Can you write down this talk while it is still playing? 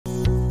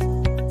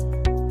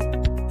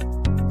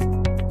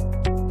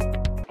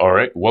All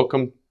right,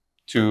 welcome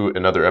to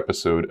another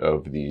episode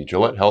of the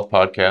Gillett Health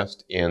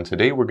podcast, and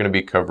today we're going to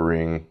be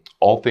covering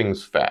all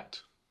things fat.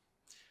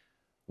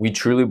 We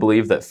truly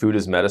believe that food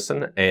is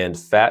medicine and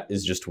fat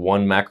is just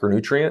one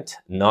macronutrient.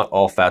 Not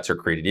all fats are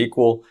created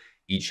equal.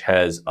 Each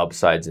has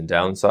upsides and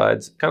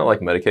downsides, kind of like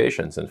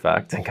medications, in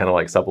fact, and kind of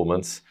like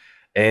supplements,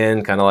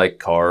 and kind of like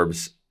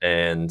carbs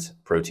and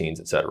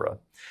proteins, etc.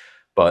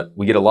 But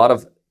we get a lot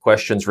of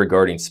questions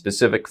regarding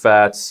specific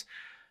fats,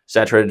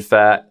 saturated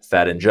fat,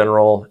 fat in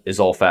general. Is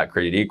all fat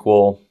created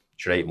equal?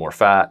 Should I eat more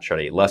fat? Should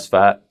I eat less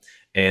fat?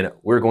 And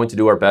we're going to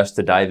do our best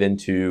to dive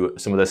into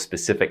some of the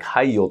specific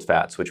high yield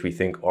fats, which we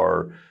think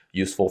are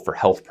useful for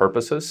health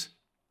purposes.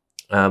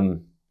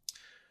 And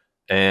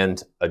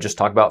just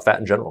talk about fat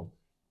in general.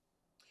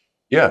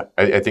 Yeah,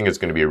 I think it's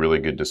going to be a really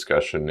good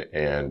discussion,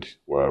 and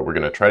we're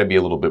going to try to be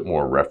a little bit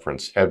more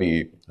reference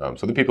heavy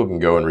so that people can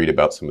go and read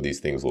about some of these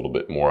things a little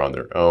bit more on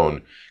their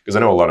own, because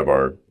I know a lot of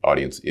our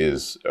audience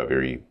is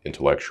very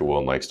intellectual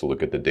and likes to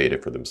look at the data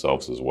for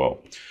themselves as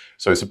well.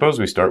 So I suppose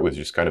we start with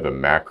just kind of a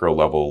macro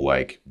level,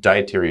 like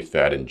dietary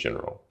fat in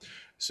general.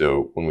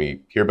 So when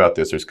we hear about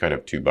this, there's kind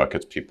of two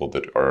buckets: people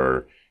that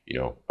are,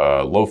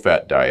 low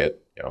fat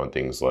diet, and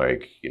things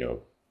like,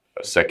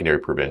 a secondary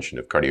prevention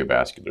of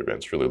cardiovascular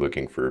events, really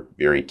looking for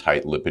very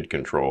tight lipid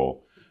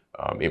control,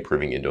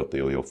 improving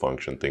endothelial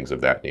function, things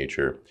of that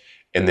nature.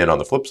 And then on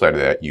the flip side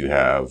of that, you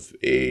have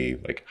a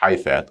high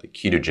fat, like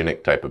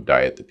ketogenic type of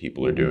diet that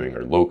people are doing,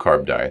 or low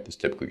carb diet that's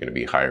typically going to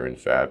be higher in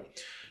fat.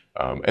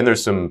 And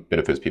there's some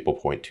benefits people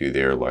point to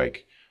there,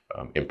 like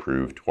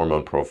improved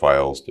hormone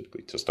profiles,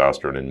 typically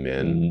testosterone in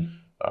men,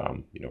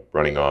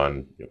 running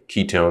on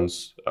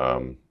ketones,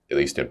 at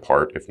least in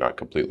part, if not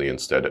completely,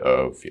 instead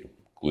of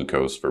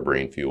glucose for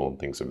brain fuel and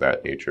things of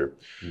that nature.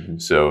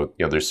 So,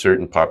 there's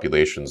certain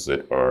populations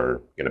that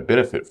are going to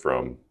benefit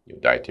from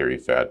dietary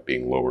fat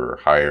being lower or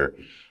higher.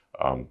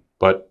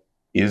 But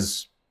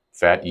is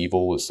fat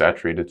evil? Is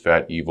saturated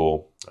fat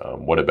evil?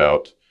 What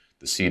about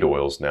the seed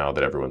oils now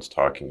that everyone's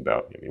talking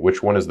about? I mean,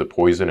 which one is the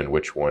poison and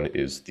which one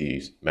is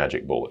the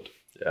magic bullet?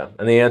 Yeah,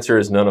 and the answer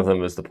is none of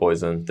them is the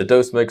poison. The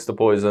dose makes the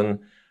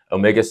poison.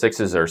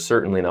 Omega-6s are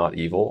certainly not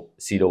evil.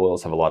 Seed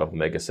oils have a lot of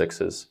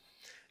omega-6s.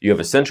 You have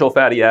essential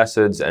fatty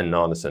acids and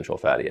non-essential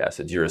fatty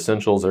acids. Your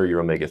essentials are your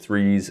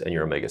omega-3s and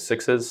your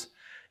omega-6s.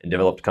 In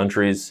developed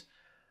countries,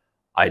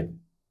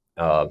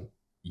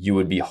 you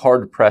would be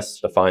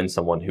hard-pressed to find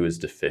someone who is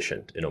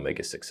deficient in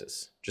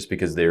omega-6s, just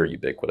because they are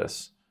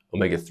ubiquitous.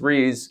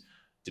 Omega-3s,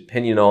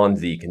 depending on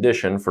the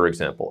condition, for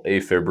example,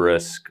 AFib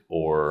risk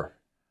or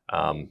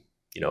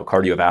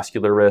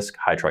cardiovascular risk,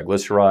 high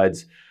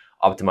triglycerides,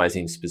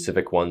 optimizing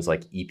specific ones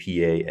like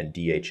EPA and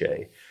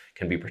DHA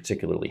can be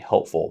particularly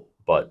helpful,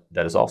 but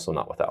that is also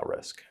not without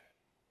risk.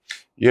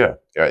 Yeah,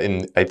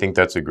 and I think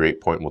that's a great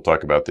point. We'll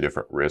talk about the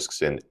different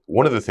risks. And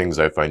one of the things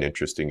I find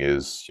interesting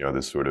is,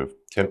 this sort of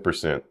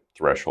 10%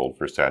 threshold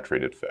for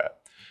saturated fat.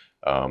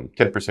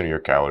 10% of your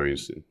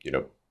calories,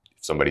 if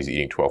somebody's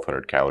eating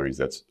 1,200 calories,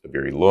 that's a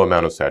very low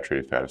amount of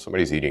saturated fat. If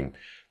somebody's eating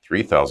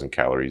 3,000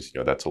 calories,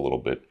 that's a little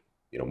bit,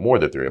 more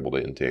that they're able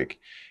to intake.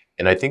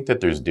 And I think that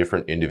there's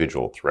different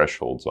individual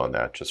thresholds on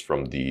that, just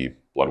from the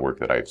blood work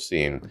that I've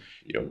seen.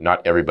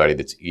 Not everybody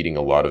that's eating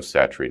a lot of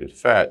saturated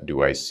fat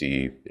do I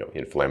see,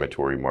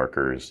 inflammatory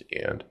markers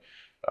and,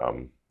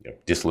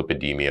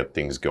 dyslipidemia,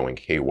 things going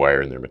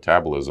haywire in their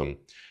metabolism.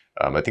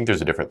 I think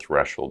there's a different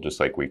threshold, just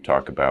like we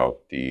talk about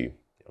the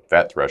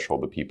fat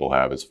threshold that people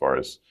have as far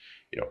as,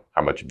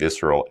 how much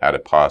visceral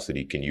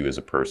adiposity can you as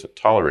a person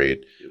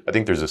tolerate. I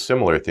think there's a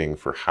similar thing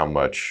for how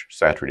much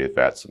saturated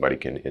fat somebody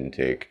can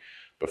intake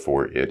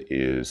before it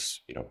is,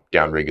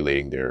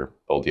 downregulating their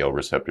LDL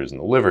receptors in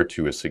the liver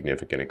to a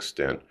significant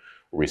extent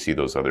where we see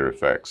those other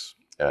effects.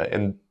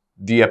 And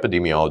the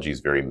epidemiology is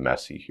very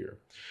messy here.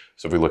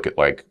 So if we look at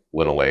like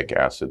linoleic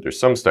acid, there's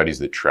some studies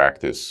that track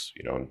this,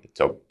 and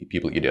tell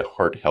people eat a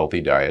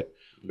heart-healthy diet,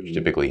 which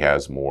typically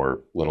has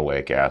more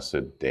linoleic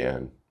acid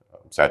than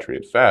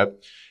saturated fat.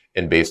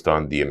 And based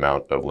on the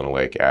amount of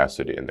linoleic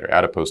acid in their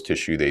adipose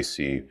tissue, they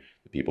see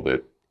the people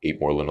that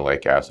ate more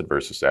linoleic acid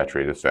versus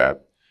saturated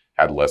fat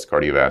had less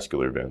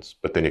cardiovascular events.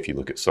 But then if you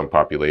look at some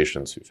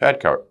populations who've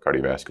had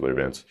cardiovascular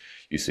events,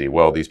 you see,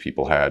 well, these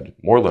people had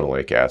more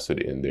linoleic acid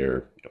in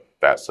their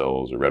fat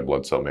cells or red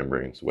blood cell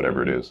membranes,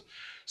 whatever it is.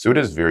 So it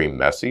is very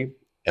messy.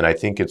 And I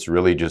think it's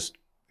really just,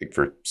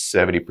 for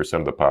 70%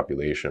 of the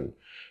population,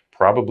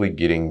 probably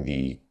getting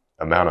the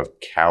amount of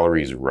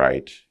calories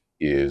right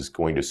is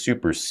going to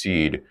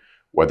supersede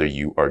whether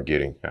you are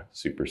getting,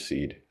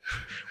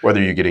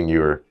 whether you're getting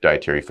your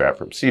dietary fat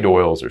from seed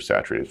oils or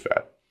saturated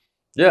fat.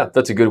 Yeah,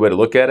 that's a good way to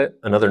look at it.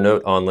 Another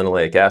note on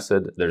linoleic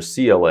acid, there's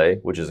CLA,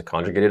 which is a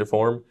conjugated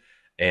form,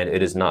 and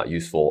it is not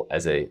useful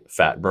as a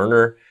fat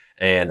burner,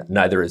 and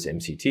neither is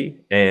MCT,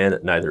 and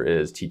neither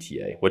is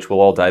TTA, which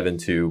we'll all dive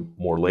into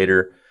more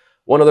later.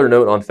 One other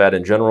note on fat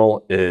in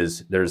general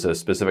is there's a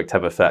specific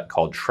type of fat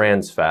called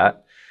trans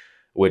fat,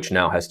 which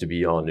now has to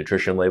be on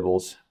nutrition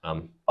labels.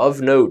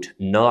 Of note,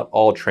 not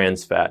all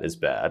trans fat is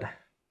bad,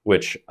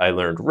 which I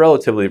learned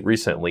relatively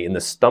recently. In the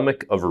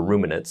stomach of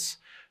ruminants,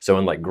 So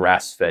in like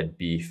grass-fed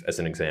beef, as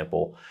an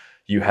example,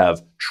 you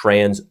have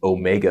trans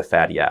omega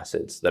fatty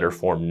acids that are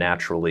formed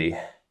naturally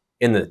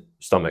in the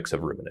stomachs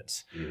of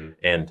ruminants.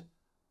 And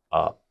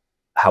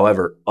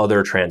however,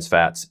 other trans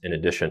fats, in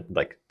addition,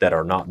 like that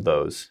are not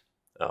those,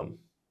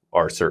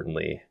 are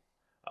certainly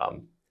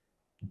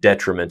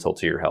detrimental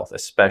to your health,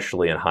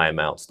 especially in high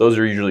amounts. Those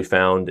are usually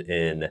found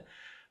in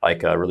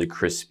like really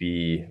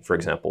crispy, for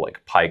example,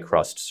 like pie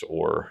crusts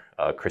or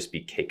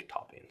crispy cake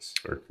toppings.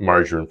 Or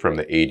margarine from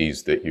the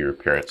 80s that your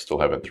parents still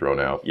haven't thrown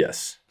out.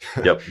 Yes.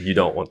 Yep. You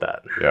don't want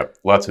that. Yeah,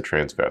 lots of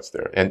trans fats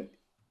there. And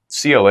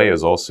CLA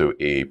is also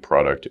a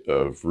product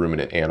of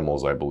ruminant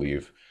animals, I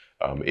believe.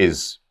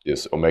 Is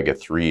this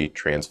omega-3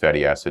 trans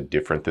fatty acid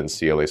different than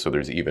CLA? So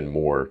there's even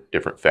more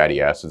different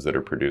fatty acids that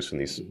are produced in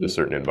these a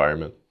certain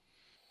environment?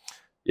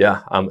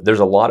 Yeah, there's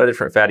a lot of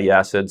different fatty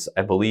acids.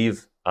 I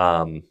believe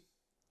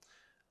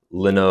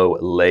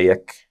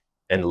linoleic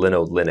and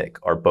linolenic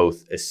are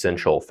both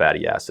essential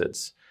fatty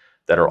acids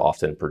that are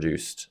often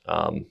produced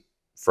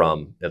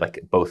from like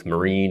both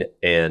marine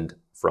and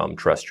from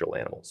terrestrial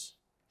animals.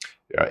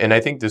 Yeah, and I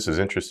think this is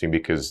interesting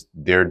because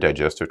their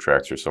digestive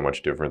tracts are so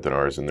much different than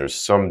ours. And there's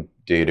some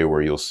data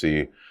where you'll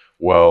see,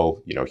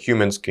 well,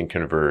 humans can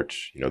convert,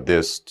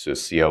 this to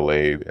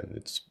CLA, and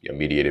it's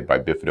mediated by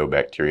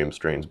bifidobacterium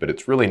strains, but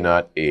it's really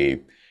not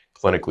a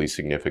clinically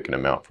significant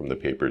amount from the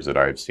papers that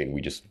I've seen. We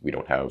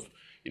don't have,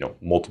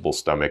 multiple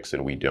stomachs,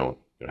 and we don't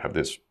have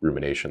this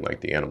rumination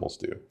like the animals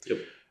do.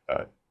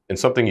 Yep. And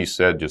something you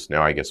said just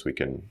now, I guess we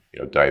can,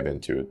 dive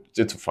into it.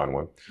 It's a fun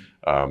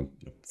one.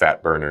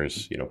 Fat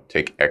burners,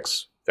 take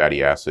X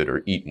fatty acid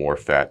or eat more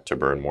fat to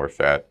burn more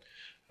fat.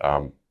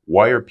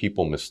 Why are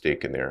people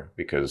mistaken there?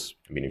 Because,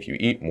 if you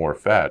eat more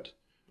fat,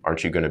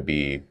 aren't you going to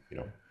be,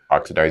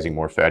 oxidizing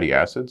more fatty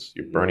acids?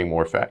 You're burning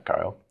more fat,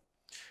 Kyle.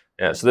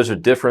 Yeah, so there's a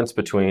difference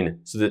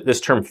between,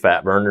 this term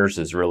fat burners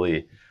is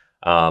really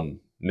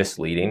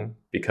misleading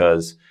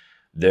because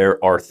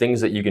there are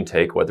things that you can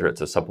take, whether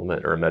it's a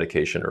supplement or a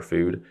medication or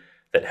food,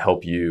 that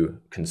help you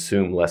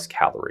consume less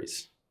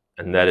calories.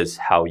 And that is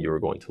how you're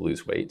going to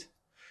lose weight.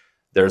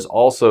 There's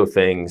also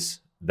things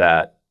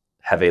that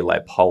have a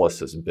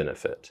lipolysis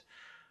benefit,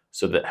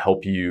 so that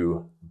help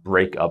you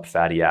break up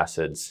fatty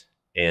acids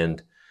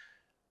and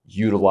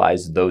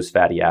utilize those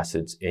fatty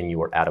acids in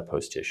your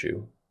adipose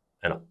tissue.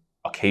 And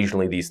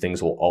occasionally these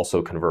things will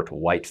also convert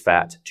white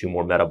fat to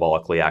more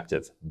metabolically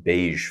active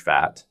beige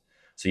fat.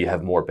 So you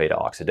have more beta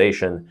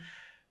oxidation.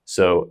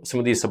 So some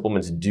of these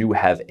supplements do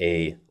have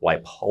a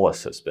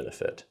lipolysis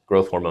benefit.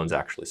 Growth hormones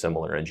actually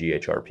similar in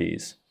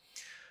GHRPs,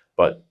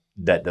 but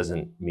that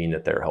doesn't mean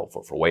that they're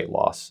helpful for weight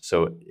loss.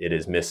 So it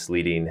is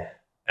misleading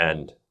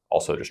and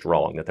also just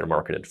wrong that they're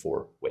marketed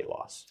for weight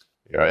loss.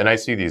 Yeah, and I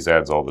see these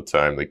ads all the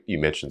time. Like you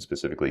mentioned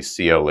specifically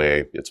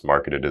CLA, it's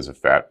marketed as a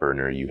fat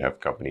burner. You have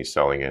companies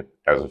selling it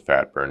as a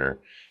fat burner.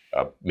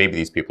 Maybe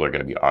these people are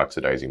going to be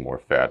oxidizing more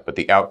fat, but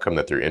the outcome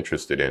that they're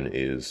interested in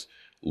is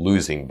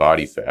losing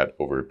body fat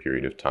over a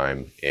period of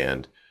time.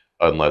 And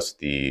unless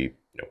the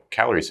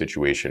calorie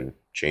situation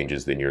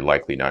changes, then you're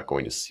likely not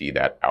going to see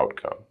that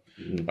outcome.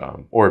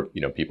 Mm-hmm. Or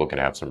people can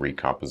have some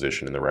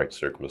recomposition in the right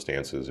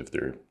circumstances if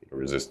they're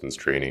resistance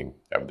training,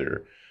 have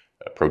their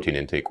protein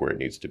intake where it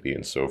needs to be,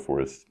 and so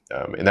forth.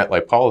 And that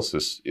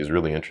lipolysis is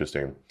really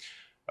interesting.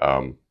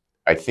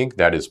 I think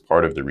that is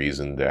part of the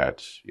reason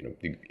that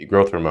the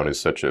growth hormone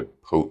is such a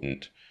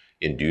potent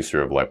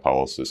inducer of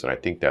lipolysis, and I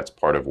think that's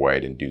part of why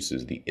it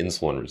induces the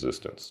insulin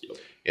resistance,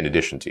 in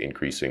addition to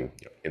increasing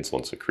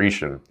insulin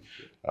secretion.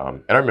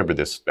 And I remember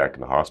this back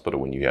in the hospital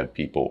when you had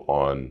people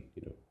on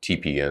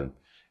TPN,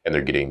 and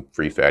they're getting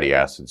free fatty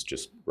acids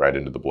just right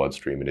into the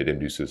bloodstream, and it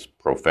induces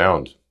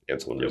profound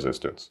insulin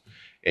resistance.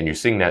 And you're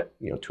seeing that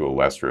to a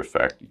lesser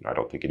effect. I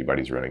don't think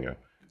anybody's running a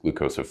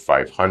glucose of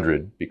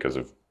 500 because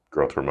of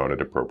growth hormone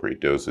at appropriate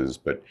doses,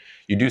 but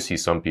you do see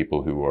some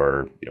people who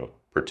are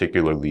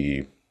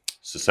particularly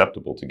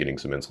susceptible to getting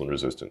some insulin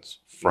resistance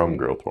from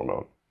growth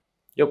hormone.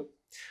 Yep.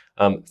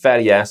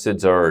 Fatty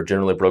acids are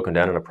generally broken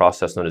down in a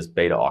process known as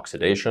beta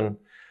oxidation,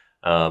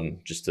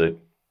 just to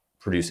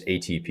produce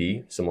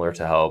ATP, similar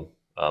to how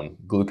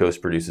glucose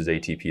produces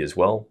ATP as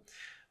well.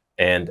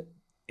 And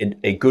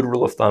a good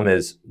rule of thumb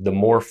is the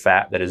more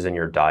fat that is in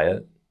your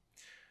diet,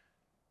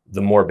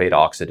 the more beta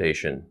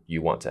oxidation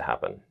you want to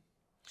happen.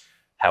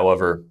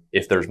 However,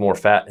 if there's more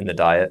fat in the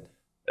diet,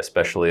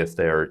 especially if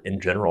they're in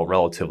general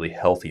relatively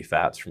healthy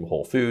fats from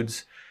whole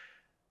foods,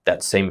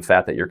 that same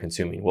fat that you're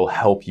consuming will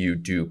help you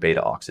do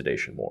beta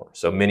oxidation more.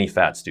 So many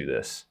fats do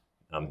this,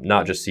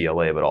 not just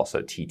CLA, but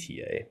also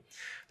TTA.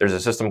 There's a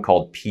system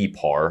called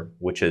PPAR,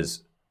 which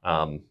is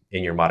in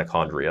your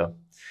mitochondria.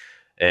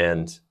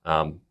 And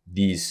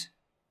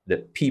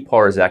the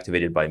PPAR is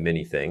activated by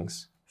many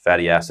things.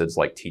 Fatty acids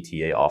like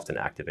TTA often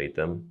activate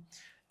them.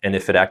 And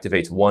if it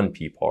activates one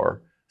PPAR,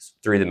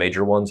 three of the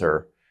major ones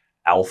are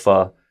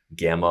alpha,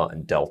 gamma,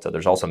 and delta.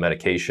 There's also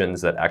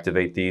medications that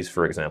activate these,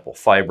 for example,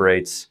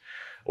 fibrates,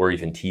 or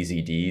even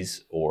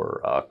TZDs,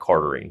 or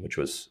cardarine, which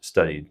was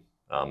studied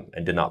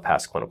and did not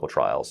pass clinical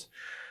trials.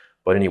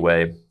 But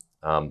anyway,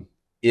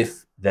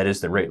 if that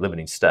is the rate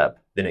limiting step,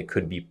 then it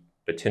could be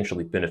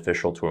potentially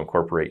beneficial to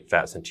incorporate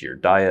fats into your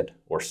diet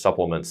or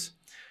supplements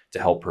to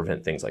help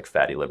prevent things like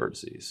fatty liver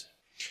disease.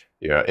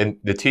 Yeah, and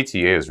the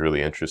TTA is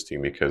really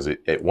interesting because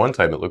at one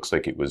time it looks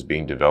like it was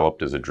being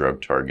developed as a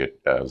drug target,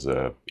 as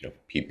a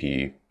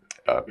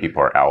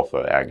PPAR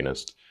alpha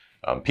agonist.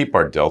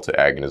 PPAR delta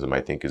agonism,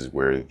 I think, is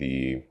where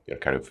the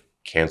kind of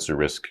cancer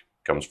risk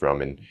comes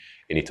from. And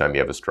anytime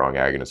you have a strong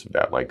agonist of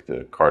that, like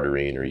the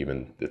cardarine or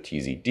even the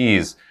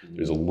TZDs,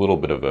 there's a little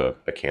bit of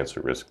a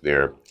cancer risk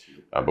there.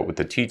 But with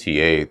the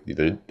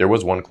TTA, there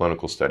was one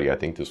clinical study, I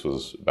think this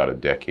was about a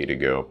decade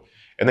ago,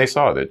 and they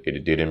saw that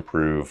it did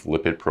improve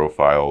lipid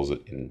profiles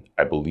in,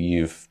 I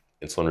believe,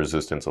 insulin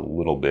resistance a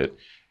little bit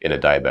in a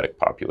diabetic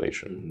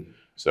population. Mm-hmm.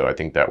 So I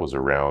think that was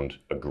around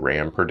a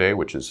gram per day,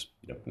 which is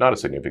not a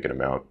significant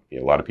amount.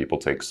 A lot of people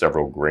take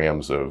several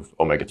grams of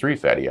omega-3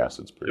 fatty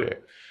acids per day,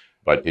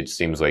 but it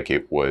seems like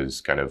it was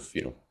kind of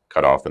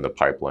cut off in the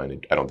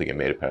pipeline. I don't think it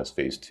made it past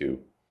phase 2.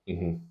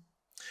 Mm-hmm.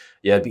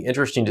 Yeah, it'd be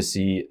interesting to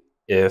see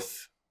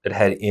if it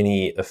had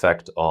any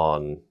effect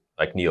on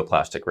like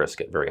neoplastic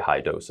risk at very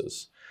high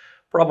doses.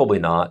 Probably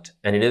not.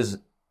 And it is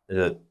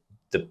the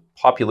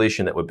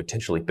population that would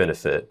potentially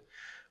benefit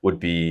would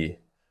be,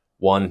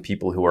 one,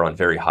 people who are on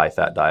very high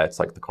fat diets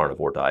like the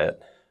carnivore diet.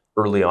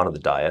 Early on in the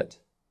diet,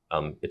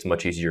 it's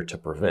much easier to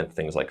prevent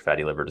things like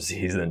fatty liver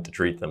disease than to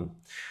treat them.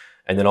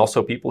 And then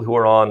also people who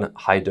are on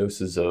high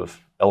doses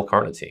of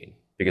L-carnitine,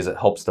 because it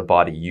helps the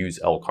body use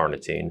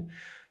L-carnitine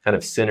kind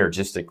of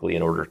synergistically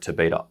in order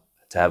to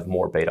have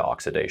more beta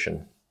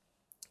oxidation.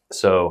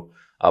 So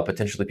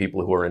potentially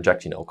people who are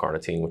injecting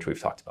L-carnitine, which we've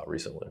talked about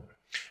recently.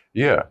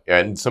 Yeah,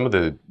 and some of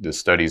the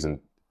studies in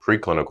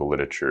preclinical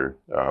literature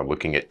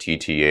looking at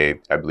TTA,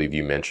 I believe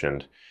you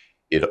mentioned,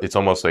 it's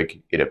almost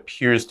like it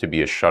appears to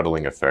be a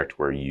shuttling effect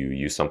where you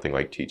use something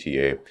like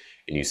TTA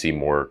and you see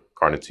more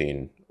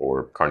carnitine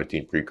or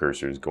carnitine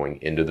precursors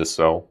going into the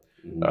cell,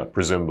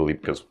 presumably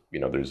because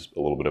there's a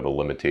little bit of a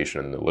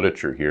limitation in the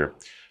literature here.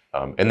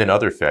 And then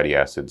other fatty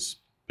acids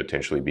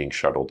potentially being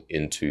shuttled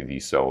into the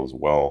cell as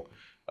well.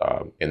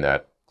 In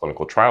that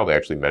clinical trial, they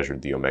actually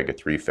measured the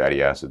omega-3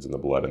 fatty acids in the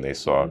blood, and they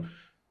saw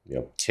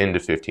 10 to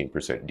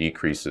 15%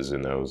 decreases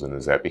in those. And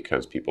is that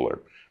because people are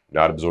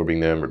not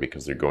absorbing them, or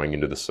because they're going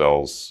into the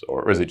cells,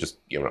 or is it just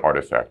an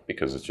artifact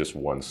because it's just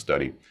one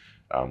study?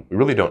 We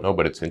really don't know,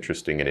 but it's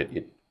interesting, and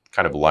it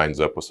kind of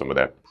lines up with some of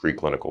that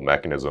preclinical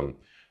mechanism.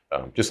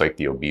 Just like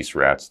the obese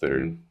rats that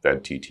are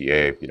fed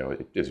TTA,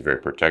 it is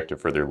very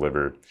protective for their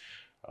liver.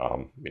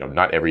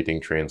 Not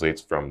everything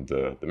translates from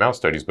the mouse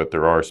studies, but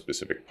there are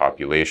specific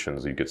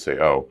populations you could say,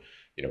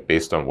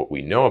 based on what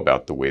we know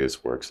about the way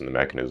this works and the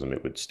mechanism,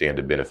 it would stand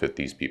to benefit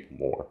these people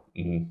more.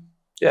 Mm-hmm.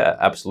 Yeah,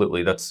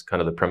 absolutely. That's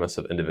kind of the premise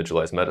of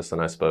individualized medicine,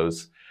 I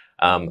suppose.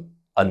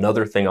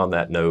 Another thing on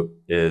that note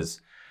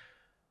is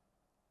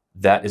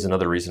that is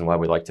another reason why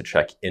we like to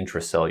check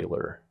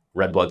intracellular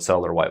red blood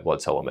cell or white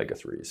blood cell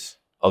omega-3s.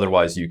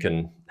 Otherwise, you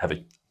can have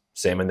a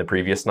salmon the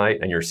previous night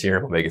and your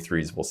serum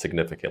omega-3s will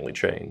significantly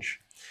change.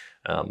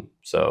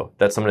 So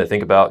that's something to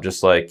think about.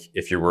 Just like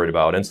if you're worried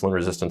about insulin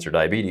resistance or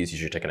diabetes, you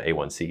should take an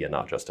A1C and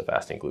not just a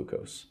fasting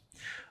glucose.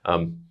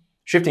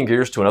 Shifting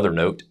gears to another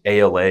note,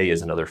 ALA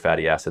is another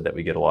fatty acid that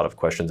we get a lot of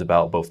questions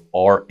about, both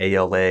our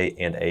ALA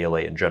and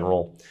ALA in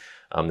general.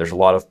 There's a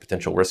lot of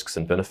potential risks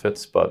and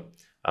benefits, but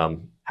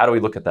how do we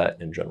look at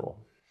that in general?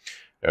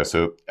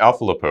 So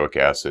alpha lipoic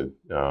acid,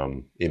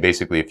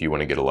 basically if you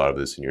want to get a lot of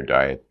this in your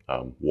diet,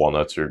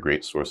 walnuts are a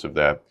great source of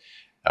that.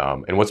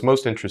 And what's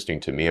most interesting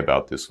to me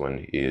about this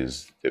one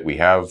is that we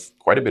have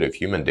quite a bit of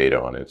human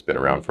data on it. It's been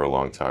around for a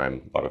long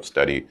time, a lot of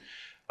study.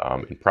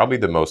 And probably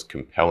the most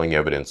compelling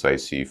evidence I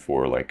see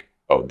for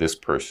this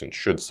person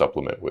should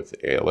supplement with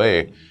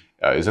ALA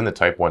is in the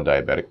type 1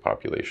 diabetic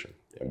population.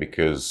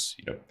 Because,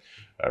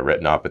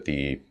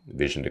 retinopathy,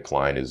 vision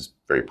decline is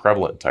very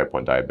prevalent in type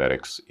 1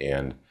 diabetics,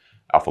 and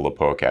alpha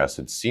lipoic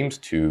acid seems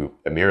to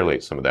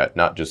ameliorate some of that,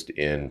 not just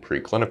in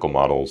preclinical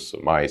models, so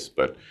mice,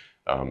 but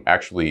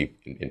actually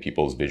in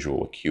people's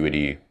visual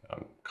acuity,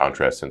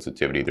 contrast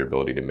sensitivity, their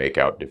ability to make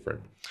out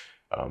different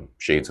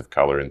shades of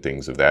color and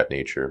things of that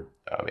nature.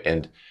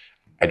 And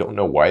I don't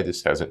know why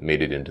this hasn't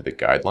made it into the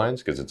guidelines,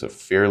 because it's a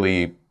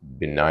fairly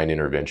benign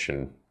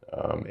intervention,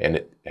 and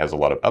it has a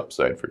lot of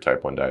upside for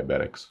type 1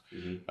 diabetics.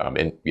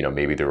 And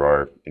maybe there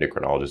are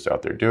endocrinologists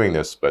out there doing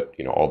this, but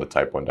all the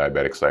type 1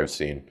 diabetics I've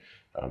seen,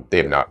 they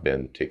have not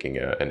been taking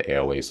an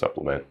ALA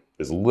supplement.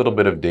 There's a little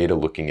bit of data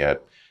looking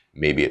at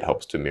maybe it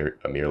helps to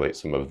ameliorate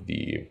some of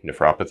the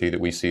nephropathy that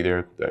we see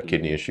there, the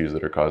kidney issues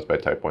that are caused by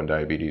type 1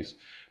 diabetes.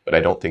 But I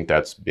don't think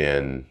that's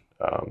been,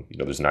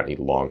 there's not any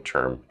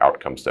long-term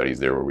outcome studies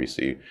there where we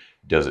see,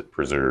 does it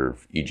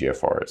preserve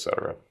EGFR, et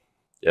cetera?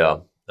 Yeah,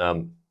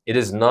 it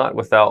is not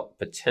without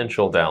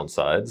potential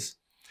downsides.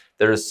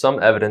 There is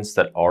some evidence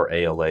that our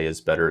ALA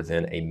is better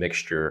than a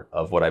mixture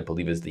of what I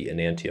believe is the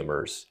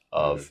enantiomers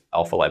of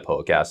alpha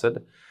lipoic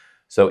acid.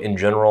 So in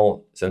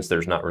general, since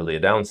there's not really a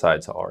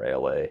downside to our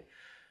ALA,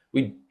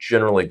 we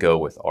generally go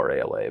with our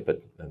ALA,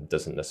 but it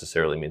doesn't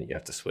necessarily mean that you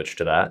have to switch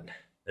to that.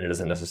 and it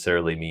doesn't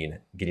necessarily mean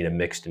getting a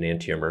mixed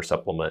enantiomer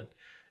supplement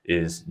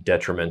is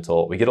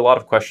detrimental. We get a lot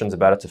of questions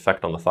about its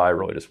effect on the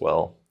thyroid as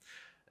well.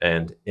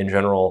 And in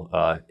general,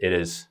 it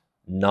is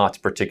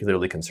not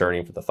particularly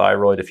concerning for the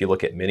thyroid. If you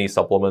look at many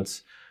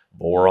supplements,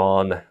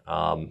 boron,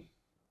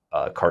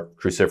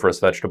 cruciferous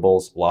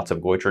vegetables, lots of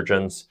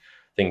goitrogens,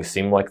 things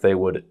seem like they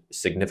would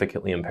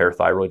significantly impair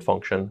thyroid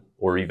function,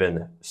 or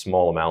even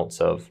small amounts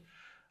of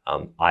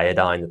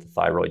iodine that the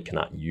thyroid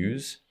cannot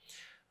use.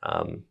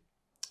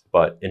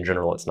 But in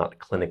general, it's not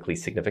clinically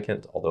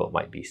significant, although it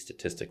might be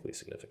statistically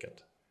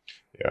significant.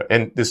 Yeah,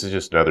 and this is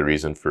just another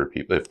reason for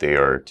people, if they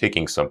are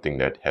taking something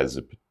that has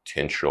a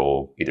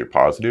potential either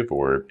positive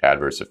or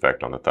adverse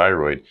effect on the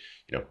thyroid,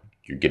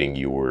 you're getting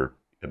your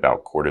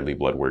about quarterly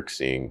blood work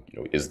seeing,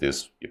 is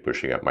this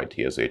pushing up my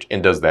TSH,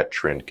 and does that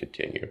trend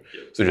continue?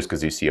 So just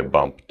because you see a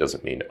bump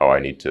doesn't mean, I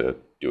need to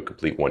do a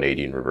complete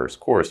 180 and reverse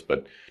course,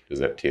 but does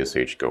that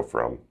TSH go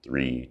from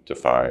 3 to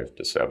 5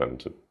 to 7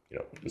 to,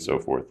 and so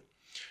forth?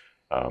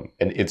 And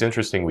it's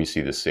interesting, we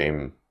see the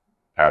same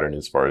pattern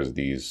as far as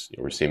these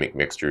racemic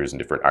mixtures and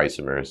different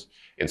isomers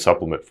in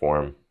supplement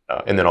form,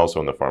 and then also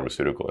in the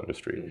pharmaceutical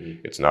industry.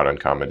 Mm-hmm. It's not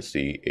uncommon to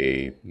see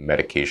a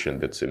medication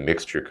that's a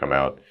mixture come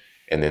out,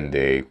 and then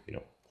they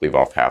leave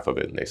off half of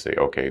it, and they say,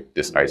 okay,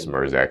 this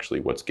isomer is actually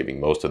what's giving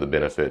most of the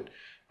benefit,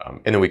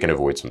 and then we can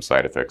avoid some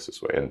side effects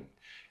this way. And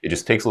it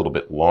just takes a little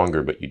bit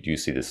longer, but you do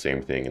see the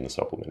same thing in the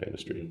supplement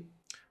industry. Mm-hmm.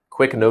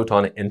 Quick note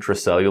on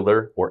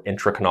intracellular or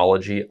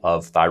intracanology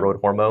of thyroid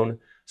hormone.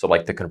 So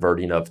like the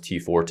converting of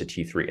T4 to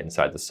T3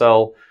 inside the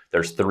cell.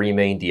 There's 3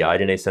 main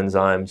deiodinase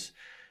enzymes.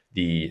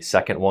 The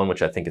second one,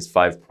 which I think is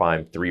 5',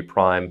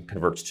 3',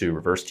 converts to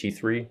reverse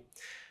T3.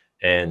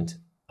 And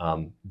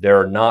there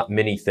are not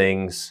many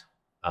things,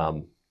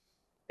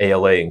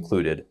 ALA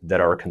included,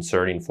 that are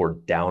concerning for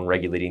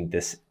downregulating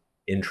this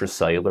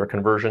intracellular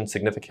conversion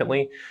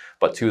significantly,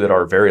 but 2 that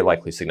are very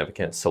likely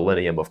significant: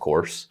 selenium, of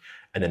course,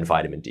 and then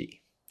vitamin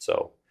D.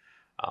 So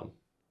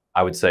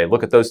I would say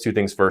look at those 2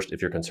 things first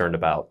if you're concerned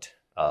about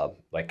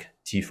like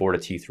T4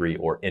 to T3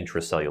 or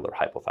intracellular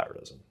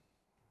hypothyroidism.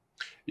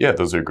 Yeah,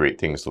 those are great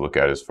things to look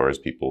at as far as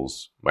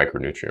people's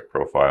micronutrient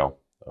profile.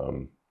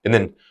 And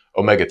then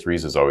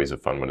omega-3s is always a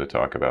fun one to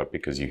talk about,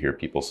 because you hear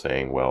people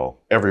saying, well,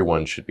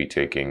 everyone should be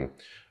taking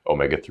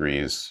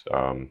omega-3s.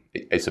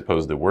 I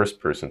suppose the worst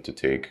person to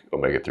take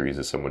omega-3s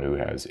is someone who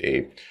has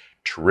a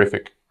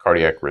terrific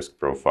cardiac risk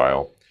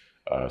profile,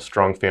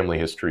 strong family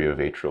history of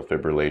atrial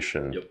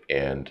fibrillation, yep,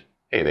 and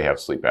hey, they have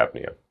sleep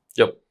apnea.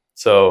 Yep.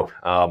 So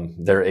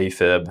their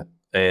AFib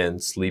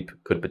and sleep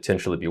could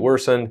potentially be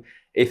worsened.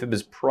 AFib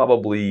is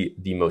probably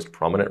the most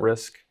prominent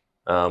risk.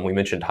 We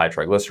mentioned high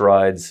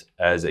triglycerides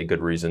as a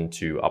good reason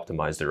to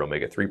optimize their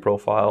omega-3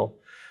 profile.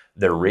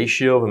 Their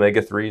ratio of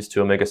omega-3s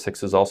to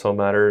omega-6s also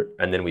matter.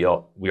 And then we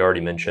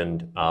already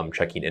mentioned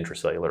checking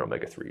intracellular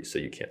omega-3s, so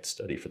you can't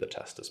study for the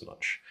test as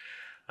much.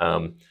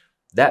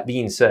 That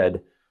being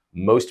said,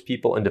 most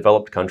people in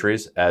developed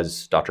countries,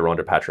 as Dr.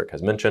 Rhonda Patrick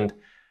has mentioned,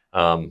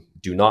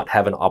 do not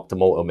have an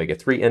optimal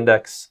omega-3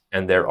 index,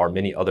 and there are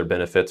many other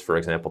benefits. For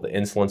example, the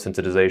insulin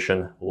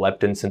sensitization,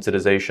 leptin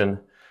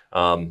sensitization.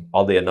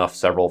 Oddly enough,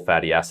 several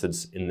fatty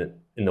acids in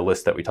the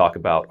list that we talk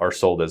about are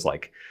sold as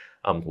like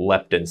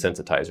leptin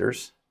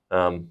sensitizers,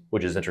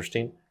 which is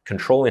interesting.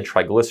 Controlling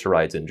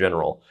triglycerides in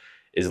general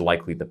is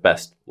likely the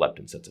best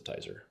leptin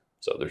sensitizer.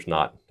 So there's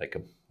not like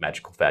a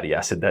magical fatty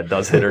acid that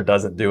does it or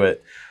doesn't do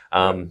it.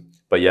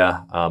 But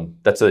yeah,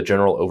 that's a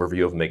general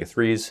overview of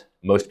omega-3s.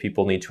 Most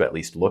people need to at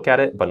least look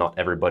at it, but not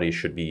everybody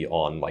should be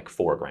on like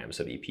 4 grams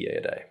of EPA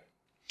a day.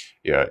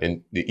 Yeah,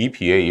 and the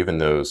EPA, even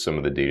though some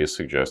of the data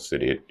suggests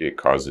that it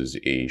causes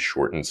a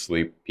shortened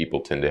sleep,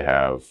 people tend to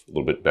have a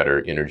little bit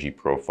better energy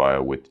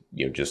profile with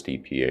just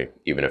EPA,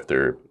 even if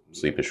their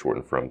sleep is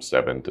shortened from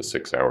 7 to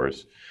 6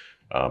 hours.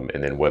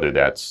 And then whether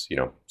that's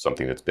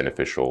something that's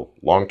beneficial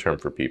long term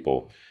for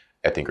people,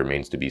 I think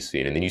remains to be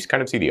seen. And then you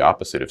kind of see the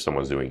opposite if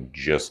someone's doing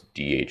just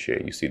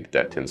DHA. You see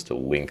that tends to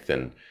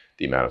lengthen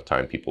the amount of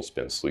time people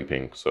spend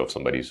sleeping. So if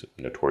somebody's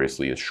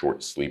notoriously a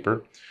short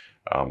sleeper,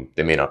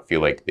 they may not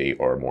feel like they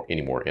are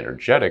any more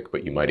energetic,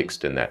 but you might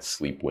extend that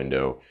sleep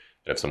window.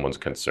 And if someone's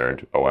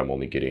concerned, I'm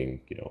only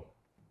getting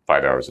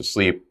 5 hours of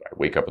sleep, I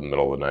wake up in the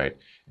middle of the night,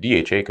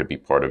 DHA could be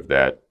part of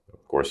that.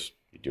 Of course,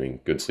 you're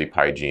doing good sleep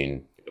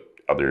hygiene,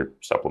 other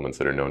supplements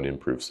that are known to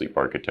improve sleep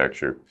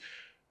architecture.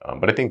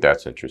 But I think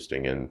that's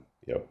interesting. And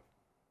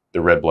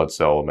the red blood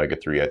cell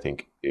omega-3, I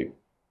think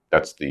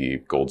that's the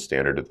gold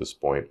standard at this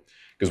point.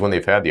 Because when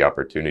they've had the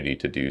opportunity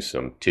to do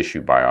some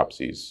tissue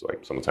biopsies,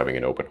 like someone's having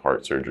an open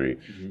heart surgery,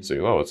 say,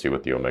 let's see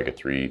what the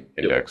omega-3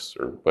 index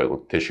or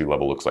what tissue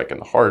level looks like in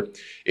the heart,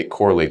 it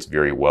correlates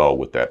very well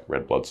with that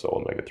red blood cell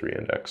omega-3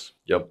 index.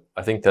 Yep,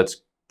 I think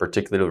that's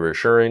particularly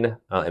reassuring.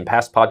 In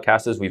past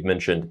podcasts, we've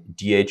mentioned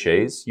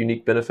DHA's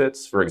unique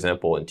benefits, for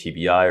example, in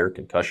TBI or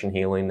concussion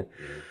healing.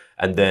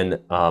 And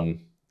then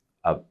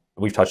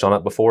we've touched on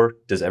it before.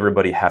 Does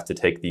everybody have to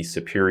take the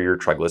superior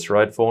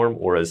triglyceride form,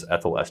 or is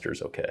ethyl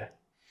esters okay?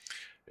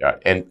 Yeah,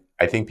 and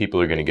I think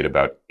people are going to get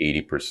about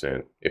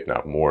 80%, if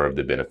not more, of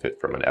the benefit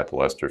from an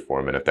ethyl ester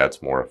form. And if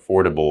that's more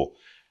affordable,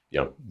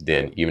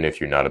 then even if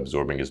you're not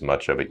absorbing as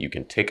much of it, you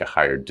can take a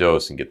higher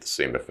dose and get the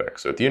same effect.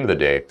 So at the end of the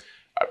day,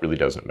 it really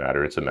doesn't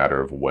matter. It's a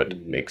matter of what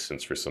makes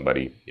sense for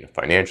somebody,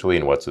 financially,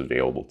 and what's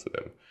available to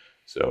them.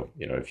 So,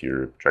 if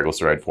your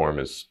triglyceride form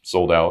is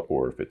sold out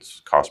or if it's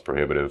cost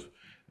prohibitive,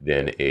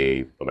 then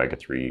a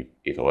omega-3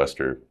 ethyl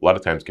ester a lot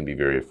of times can be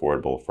very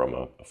affordable from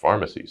a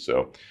pharmacy.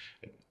 So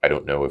I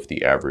don't know if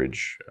the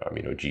average,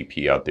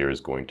 GP out there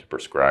is going to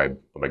prescribe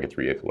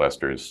omega-3 ethyl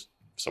esters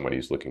if somebody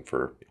who's looking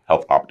for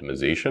health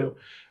optimization,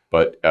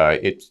 but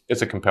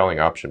it's a compelling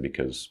option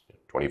because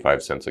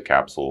 25 cents a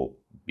capsule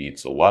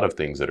beats a lot of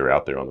things that are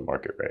out there on the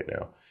market right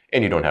now.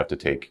 And you don't have to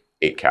take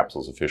 8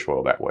 capsules of fish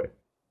oil that way.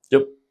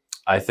 Yep.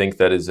 I think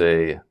that is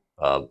a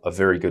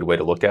very good way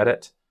to look at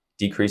it.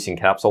 Decreasing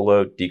capsule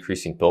load,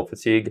 decreasing pill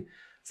fatigue.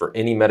 For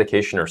any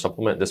medication or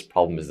supplement, this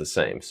problem is the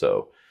same.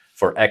 So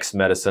for X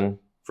medicine,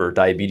 for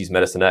diabetes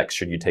medicine X,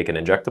 should you take an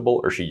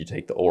injectable or should you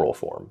take the oral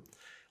form?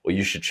 Well,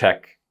 you should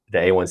check the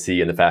A1C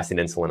and the fasting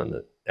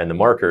insulin and the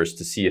markers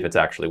to see if it's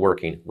actually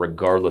working,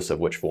 regardless of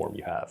which form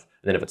you have.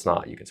 And then if it's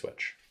not, you can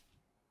switch.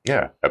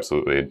 Yeah,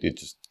 absolutely. It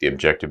just the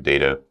objective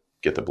data,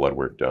 get the blood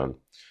work done.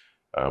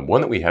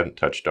 One that we haven't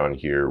touched on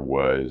here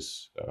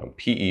was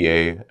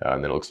PEA,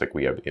 and then it looks like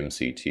we have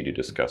MCT to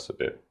discuss a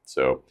bit.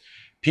 So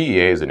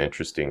PEA is an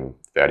interesting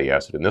fatty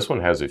acid, and this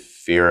one has a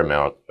fair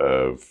amount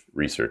of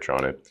research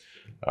on it.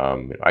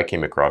 I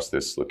came across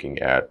this looking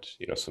at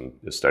some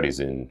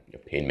studies in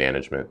pain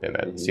management, and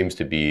that seems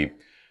to be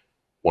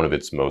one of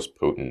its most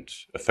potent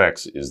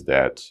effects is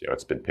that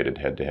it's been pitted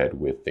head to head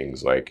with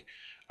things like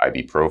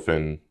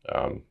ibuprofen,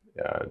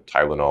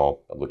 Tylenol,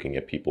 looking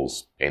at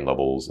people's pain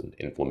levels and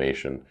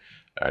inflammation.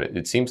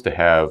 It seems to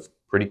have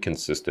pretty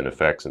consistent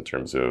effects in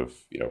terms of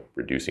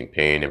reducing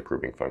pain,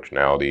 improving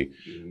functionality,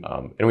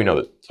 and we know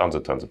that tons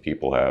of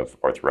people have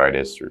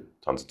arthritis, or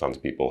tons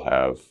of people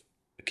have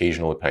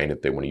occasional pain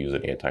that they want to use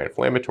an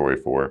anti-inflammatory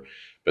for,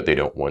 but they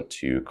don't want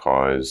to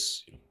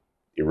cause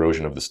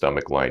erosion of the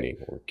stomach lining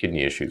or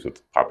kidney issues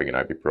with popping an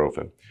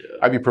ibuprofen.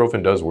 Yeah.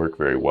 Ibuprofen does work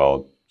very well.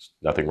 There's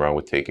nothing wrong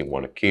with taking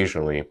one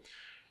occasionally.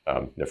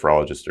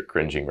 Nephrologists are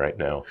cringing right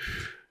now.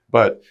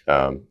 But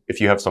if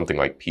you have something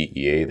like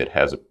PEA that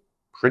has a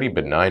pretty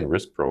benign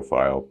risk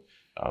profile,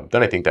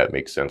 then I think that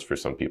makes sense for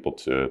some people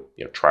to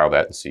trial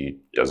that and see,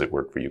 does it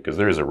work for you? Because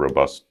there is a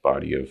robust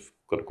body of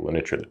clinical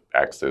literature that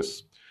backs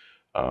this.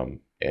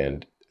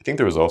 And I think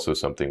there was also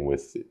something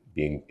with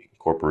being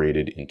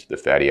incorporated into the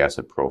fatty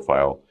acid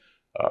profile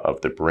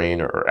of the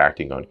brain or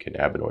acting on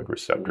cannabinoid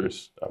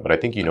receptors. But I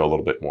think you know a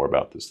little bit more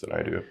about this than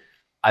I do.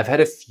 I've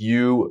had a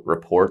few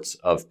reports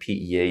of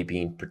PEA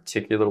being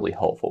particularly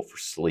helpful for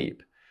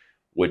sleep,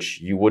 which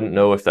you wouldn't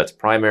know if that's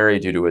primary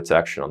due to its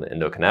action on the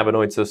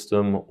endocannabinoid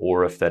system,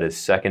 or if that is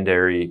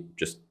secondary,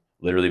 just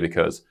literally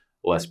because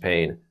less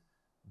pain,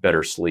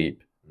 better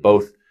sleep,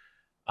 both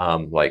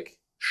like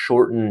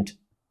shortened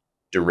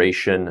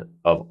duration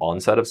of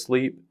onset of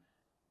sleep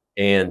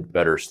and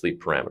better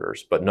sleep parameters,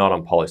 but not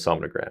on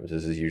polysomnograms.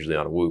 This is usually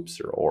on Whoops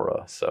or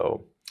Aura.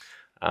 So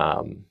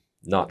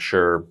not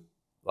sure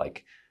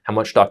like how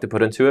much stock to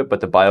put into it,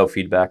 but the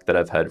biofeedback that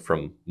I've had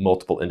from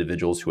multiple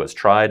individuals who has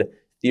tried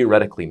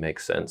theoretically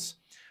makes sense.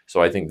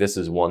 So I think this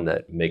is one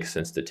that makes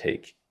sense to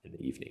take in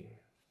the evening.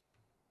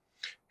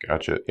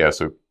 Gotcha. Yeah,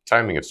 so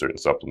timing of certain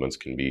supplements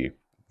can be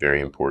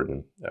very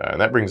important.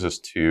 And that brings us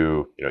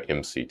to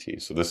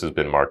MCT. So this has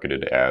been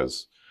marketed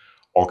as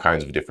all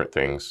kinds of different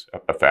things,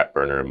 a fat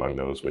burner among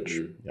those, which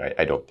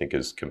I don't think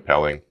is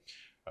compelling.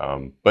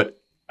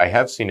 But I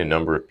have seen a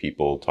number of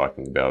people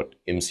talking about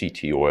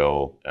MCT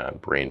oil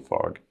brain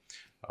fog.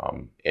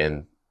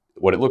 And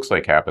what it looks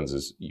like happens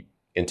is you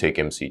intake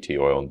MCT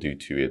oil, and due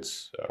to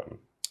its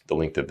the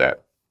length of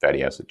that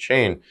fatty acid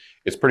chain,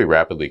 it's pretty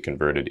rapidly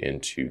converted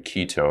into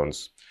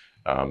ketones,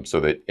 so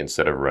that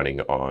instead of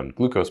running on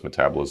glucose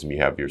metabolism,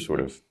 you have your sort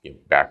of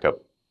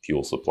backup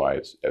fuel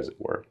supplies, as it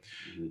were.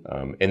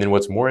 And then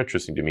what's more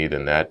interesting to me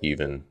than that,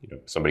 even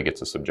somebody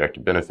gets a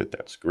subjective benefit,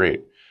 that's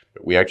great.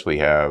 But we actually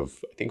have,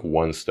 I think,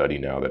 one study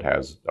now that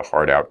has a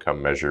hard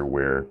outcome measure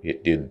where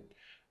it did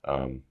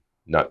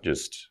not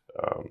just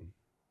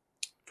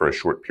for a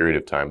short period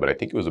of time, but I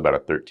think it was about a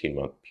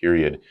 13-month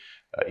period,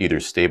 either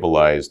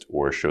stabilized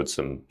or showed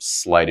some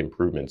slight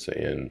improvements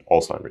in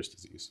Alzheimer's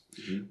disease,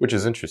 which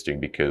is interesting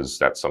because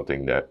that's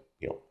something that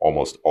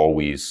almost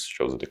always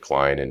shows a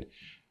decline, and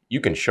you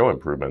can show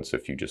improvements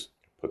if you just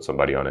put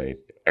somebody on a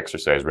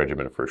exercise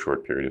regimen for a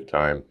short period of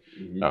time,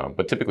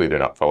 but typically they're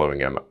not following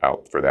them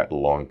out for that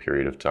long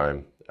period of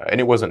time.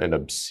 And it wasn't an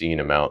obscene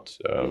amount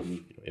of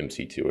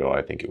MCT oil.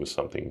 I think it was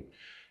something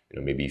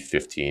maybe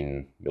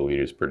 15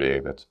 milliliters per day.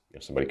 That's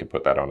somebody could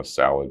put that on a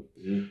salad,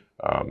 and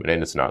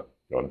then it's not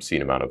an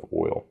obscene amount of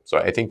oil. So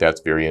I think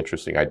that's very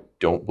interesting. I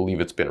don't believe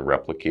it's been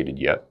replicated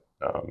yet.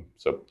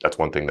 So that's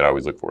one thing that I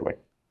always look for. Like,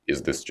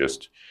 is this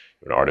just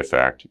an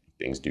artifact?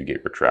 Things do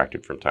get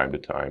retracted from time to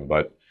time,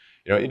 but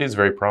it is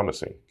very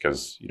promising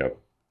because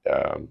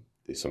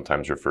they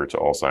sometimes refer to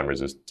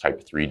Alzheimer's as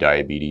type 3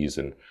 diabetes,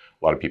 and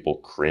A lot of people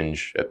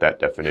cringe at that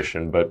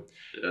definition, but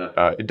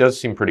Yeah. it does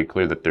seem pretty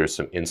clear that there's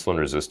some insulin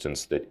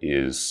resistance that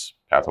is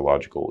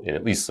pathological in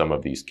at least some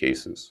of these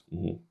cases.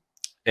 Mhm.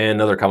 And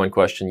another common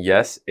question,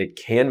 yes, it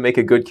can make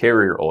a good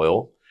carrier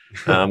oil,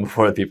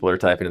 before the people are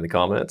typing in the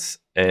comments.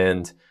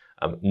 And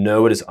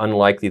no, it is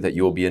unlikely that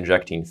you will be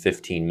injecting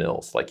 15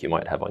 mils like you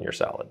might have on your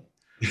salad.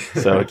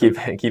 So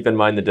keep in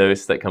mind the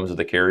dose that comes with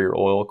the carrier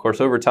oil. Of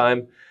course, over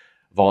time,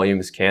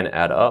 volumes can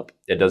add up.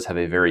 It does have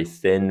a very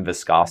thin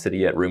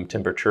viscosity at room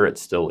temperature.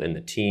 It's still in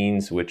the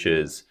teens, which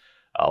is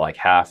like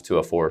half to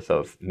a fourth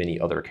of many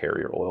other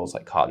carrier oils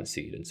like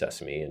cottonseed and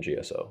sesame and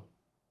GSO.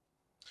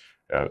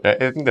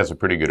 I think that's a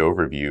pretty good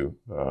overview.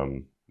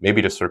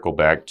 Maybe to circle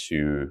back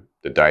to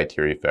the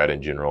dietary fat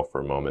in general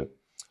for a moment.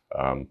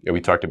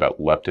 We talked about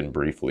leptin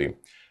briefly,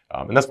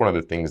 and that's one of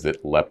the things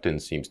that leptin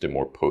seems to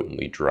more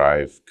potently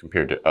drive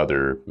compared to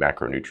other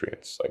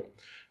macronutrients. Like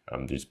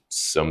there's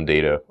some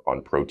data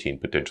on protein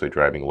potentially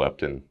driving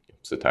leptin,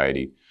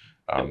 satiety,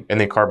 and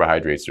then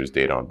carbohydrates. There's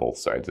data on both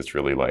sides. It's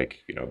really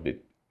like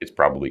it's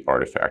probably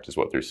artifact is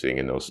what they're seeing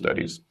in those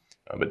studies.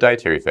 But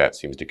dietary fat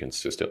seems to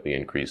consistently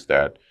increase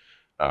that.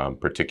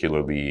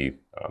 Particularly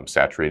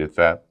saturated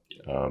fat,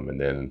 and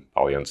then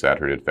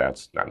polyunsaturated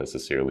fats, not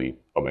necessarily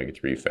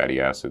omega-3 fatty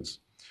acids.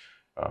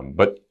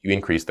 But you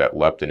increase that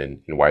leptin,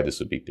 and why this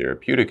would be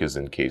therapeutic is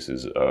in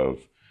cases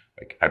of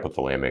like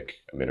hypothalamic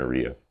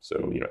amenorrhea.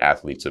 So,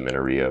 athletes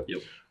amenorrhea,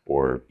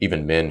 or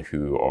even men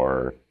who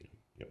are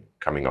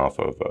coming off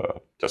of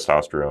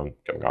testosterone,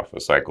 coming off of a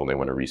cycle, and they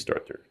want to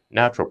restart their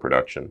natural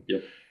production.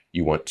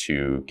 You want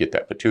to get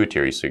that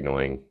pituitary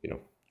signaling, your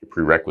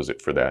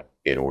prerequisite for that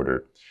in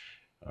order.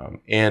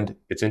 And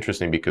it's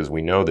interesting because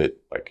we know that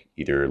like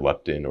either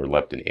leptin or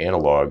leptin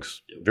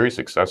analogs very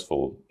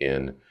successful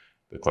in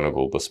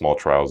the small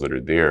trials that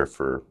are there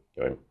for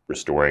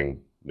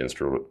restoring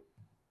menstrual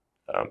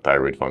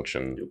thyroid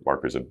function,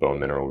 markers of bone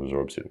mineral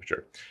resorption, which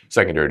are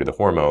secondary to the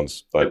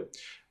hormones. But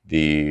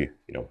the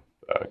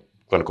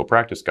clinical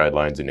practice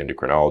guidelines in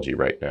endocrinology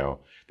right now,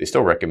 they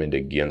still recommend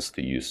against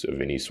the use of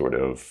any sort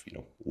of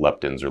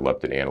leptins or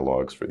leptin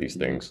analogs for these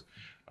things.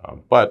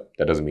 But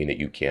that doesn't mean that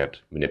you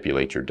can't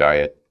manipulate your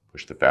diet,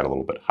 push the fat a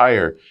little bit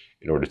higher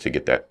in order to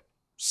get that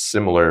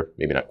similar,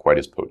 maybe not quite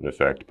as potent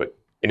effect, but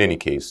in any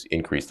case,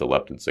 increase the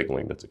leptin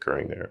signaling that's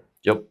occurring there.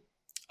 Yep.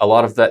 A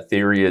lot of that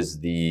theory is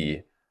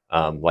the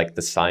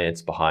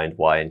science behind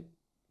why in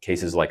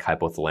cases like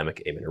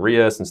hypothalamic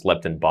amenorrhea, since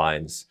leptin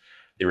binds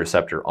the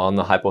receptor on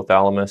the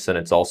hypothalamus, and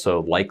it's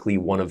also likely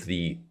one of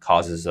the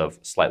causes of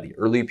slightly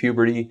early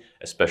puberty,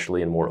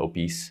 especially in more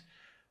obese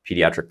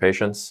pediatric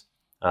patients.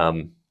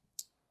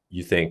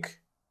 You think,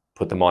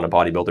 put them on a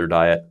bodybuilder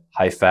diet,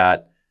 high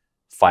fat,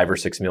 5 or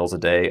 6 meals a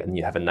day, and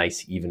you have a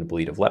nice even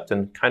bleed of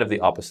leptin, kind of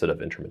the opposite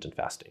of intermittent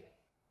fasting.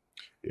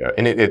 Yeah,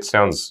 and it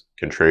sounds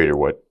contrary to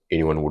what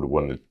anyone would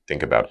want to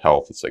think about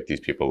health. It's like these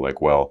people are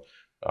like, well,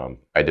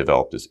 I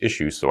developed this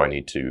issue, so I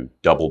need to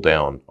double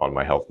down on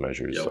my health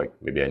measures. Like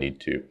maybe I need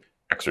to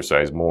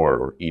exercise more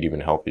or eat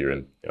even healthier.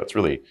 And it's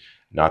really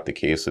not the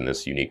case in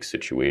this unique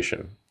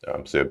situation.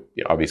 So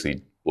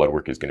obviously, blood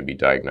work is going to be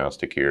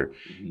diagnostic here.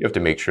 You have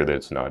to make sure that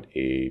it's not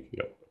a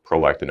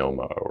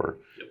prolactinoma or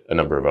a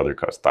number of other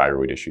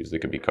thyroid issues that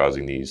could be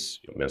causing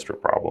these menstrual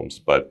problems.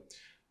 But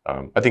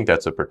I think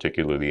that's a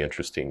particularly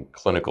interesting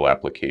clinical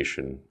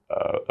application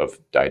of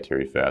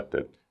dietary fat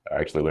that I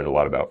actually learned a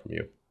lot about from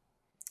you.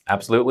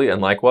 Absolutely,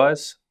 and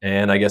likewise.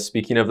 And I guess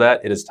speaking of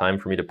that, it is time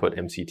for me to put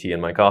MCT in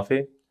my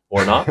coffee,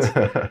 or not.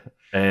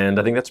 And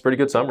I think that's a pretty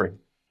good summary.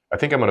 I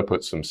think I'm going to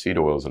put some seed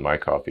oils in my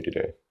coffee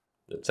today.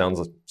 It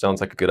sounds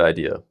like a good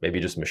idea.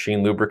 Maybe just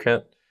machine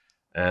lubricant,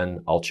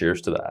 and I'll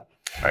cheers to that.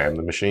 I am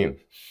the machine.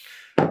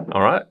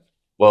 All right.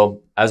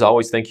 Well, as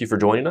always, thank you for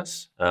joining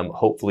us.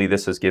 Hopefully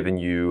this has given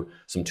you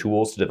some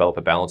tools to develop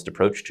a balanced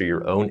approach to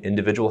your own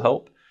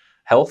individual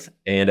health.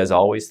 And as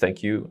always,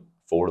 thank you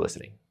for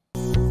listening.